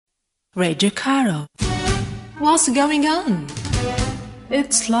Radio Cairo. What's going on?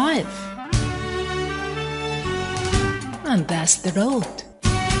 It's life. And that's the road.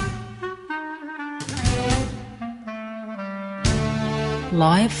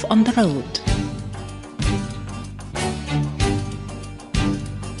 Life on the road.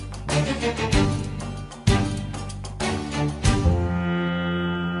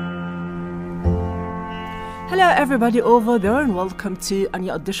 Hello everybody over there and welcome to a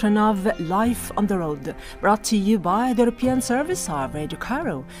new edition of Life on the Road, brought to you by the European service of Radio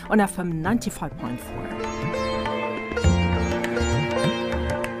Cairo on FM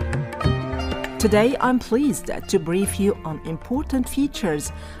 95.4. Today I'm pleased to brief you on important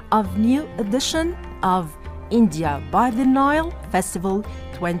features of new edition of India by the Nile Festival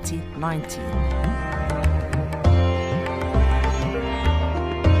 2019.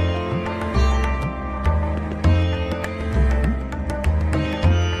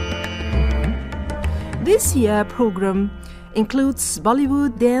 This year's program includes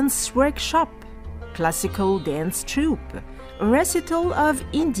Bollywood dance workshop, classical dance troupe, recital of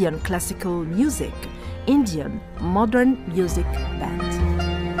Indian classical music, Indian modern music band.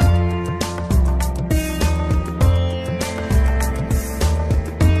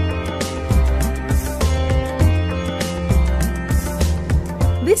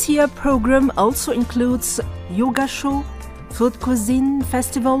 This year's program also includes yoga show, food cuisine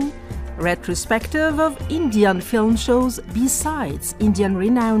festival, retrospective of Indian film shows besides Indian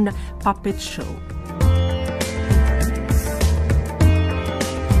renowned puppet show.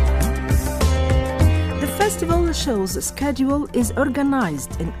 The festival show's schedule is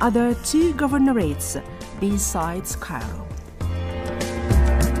organized in other two governorates besides Cairo.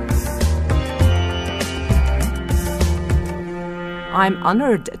 I'm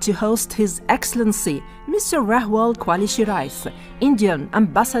honored to host His Excellency Mr. Rahwal Kulshreshth, Indian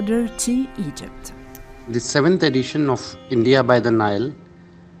Ambassador to Egypt. The 7th edition of India by the Nile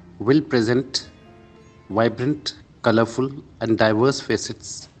will present vibrant, colourful and diverse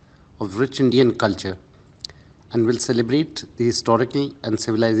facets of rich Indian culture and will celebrate the historical and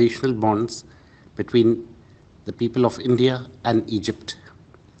civilizational bonds between the people of India and Egypt.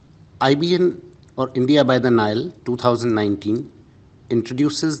 IBN or India by the Nile 2019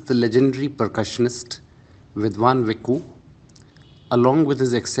 introduces the legendary percussionist Vidwan Viku along with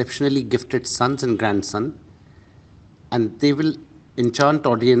his exceptionally gifted sons and grandson, and they will enchant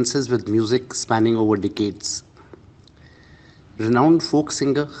audiences with music spanning over decades. Renowned folk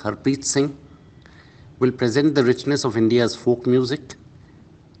singer Harpreet Singh will present the richness of India's folk music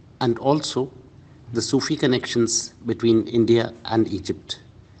and also the Sufi connections between India and Egypt.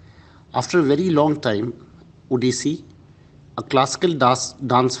 After a very long time, Odissi, a classical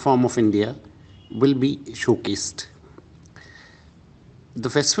dance form of India, will be showcased. The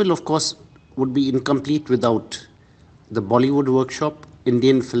festival, of course, would be incomplete without the Bollywood workshop,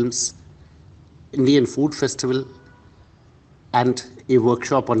 Indian films, Indian food festival, and a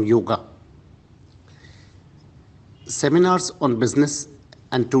workshop on yoga. Seminars on business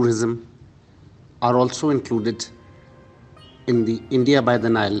and tourism are also included in the India by the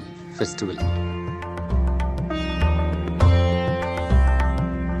Nile festival.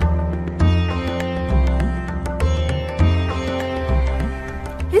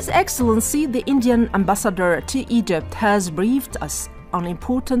 His Excellency, the Indian Ambassador to Egypt, has briefed us on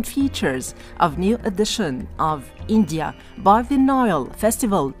important features of new edition of India by the Nile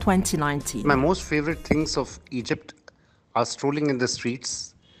Festival 2019. My most favorite things of Egypt are strolling in the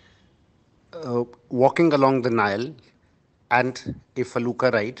streets, walking along the Nile, and a felucca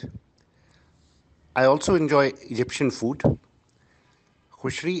ride. I also enjoy Egyptian food.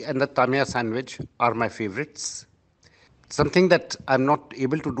 Khushri and the tamia sandwich are my favorites. Something that I'm not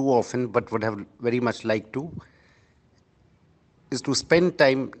able to do often but would have very much liked to is to spend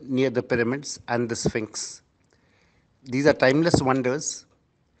time near the pyramids and the Sphinx. These are timeless wonders,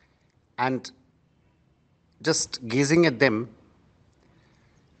 and just gazing at them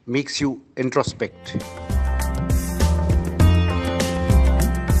makes you introspect.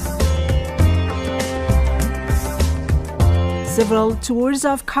 Several tours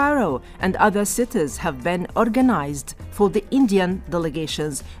of Cairo and other cities have been organized for the Indian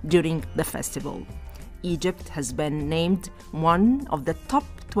delegations during the festival. Egypt has been named one of the top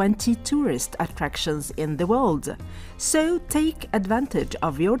 20 tourist attractions in the world. So take advantage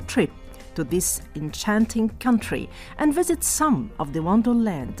of your trip to this enchanting country and visit some of the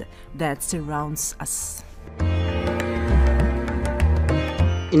wonderland that surrounds us.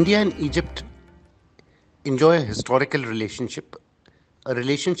 India and Egypt enjoy a historical relationship, a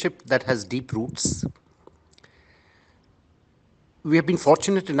relationship that has deep roots. We have been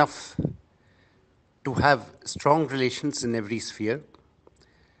fortunate enough to have strong relations in every sphere.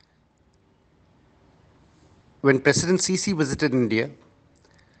 When President Sisi visited India,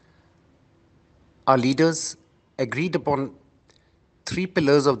 our leaders agreed upon three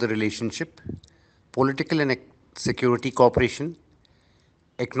pillars of the relationship: political and security cooperation,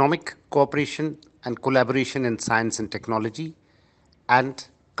 economic cooperation and collaboration in science and technology, and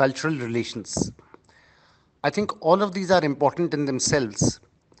cultural relations. I think all of these are important in themselves,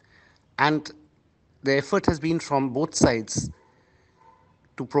 and the effort has been from both sides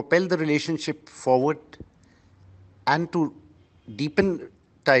to propel the relationship forward and to deepen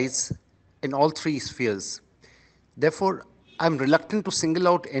ties in all three spheres. Therefore, I'm reluctant to single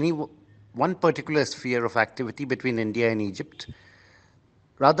out any one particular sphere of activity between India and Egypt.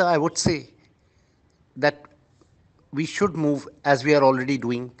 Rather, I would say that we should move, as we are already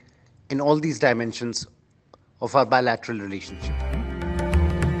doing, in all these dimensions of our bilateral relationship.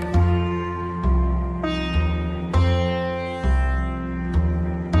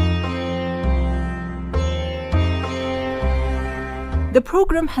 The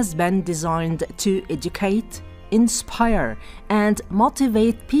program has been designed to educate, inspire, and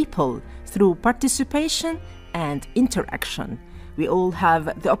motivate people through participation and interaction. We all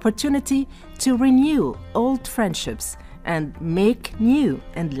have the opportunity to renew old friendships and make new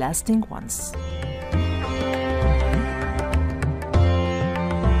and lasting ones.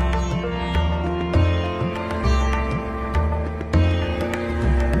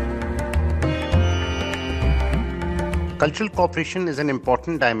 Cultural cooperation is an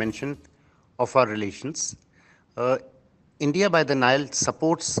important dimension of our relations. India by the Nile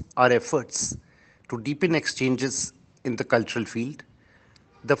supports our efforts to deepen exchanges in the cultural field.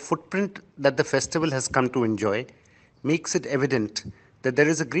 The footprint that the festival has come to enjoy makes it evident that there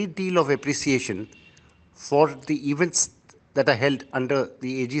is a great deal of appreciation for the events that are held under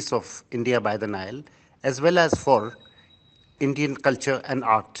the aegis of India by the Nile, as well as for Indian culture and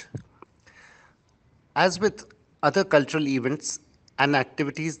art. As with other cultural events and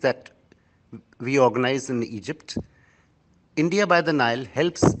activities that we organize in Egypt, India by the Nile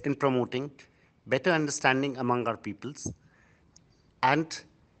helps in promoting better understanding among our peoples and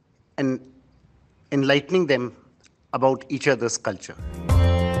enlightening them about each other's culture.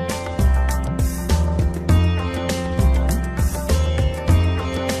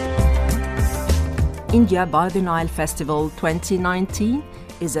 India by the Nile Festival 2019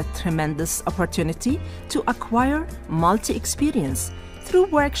 is a tremendous opportunity to acquire multi-experience through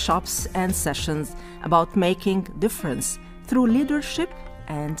workshops and sessions about making difference through leadership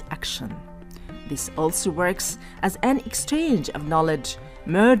and action. This also works as an exchange of knowledge,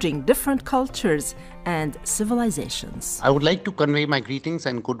 merging different cultures and civilizations. I would like to convey my greetings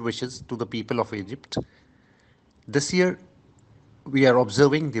and good wishes to the people of Egypt. This year, we are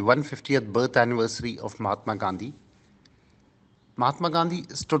observing the 150th birth anniversary of Mahatma Gandhi. Mahatma Gandhi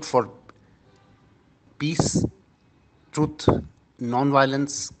stood for peace, truth,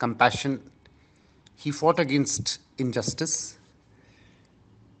 non-violence, compassion. He fought against injustice.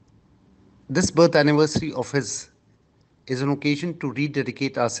 This birth anniversary of his is an occasion to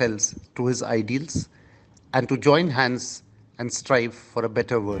rededicate ourselves to his ideals and to join hands and strive for a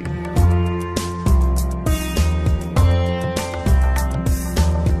better world.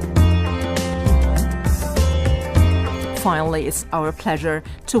 Finally, it's our pleasure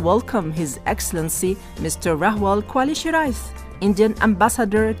to welcome His Excellency Mr. Rahwal Kulshreshth, Indian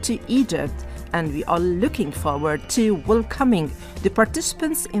Ambassador to Egypt, and we are looking forward to welcoming the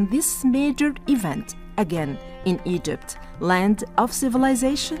participants in this major event again in Egypt, land of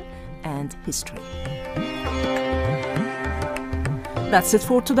civilization and history. That's it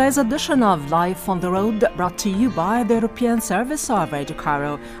for today's edition of Life on the Road, brought to you by the European service of Radio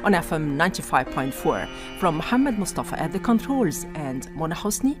Cairo on FM 95.4. From Mohammed Mustafa at the controls and Mona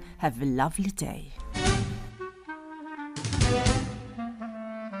Hosni, have a lovely day.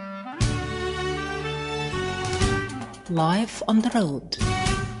 Life on the Road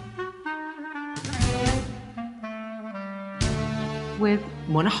with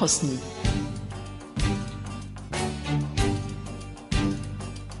Mona Hosni.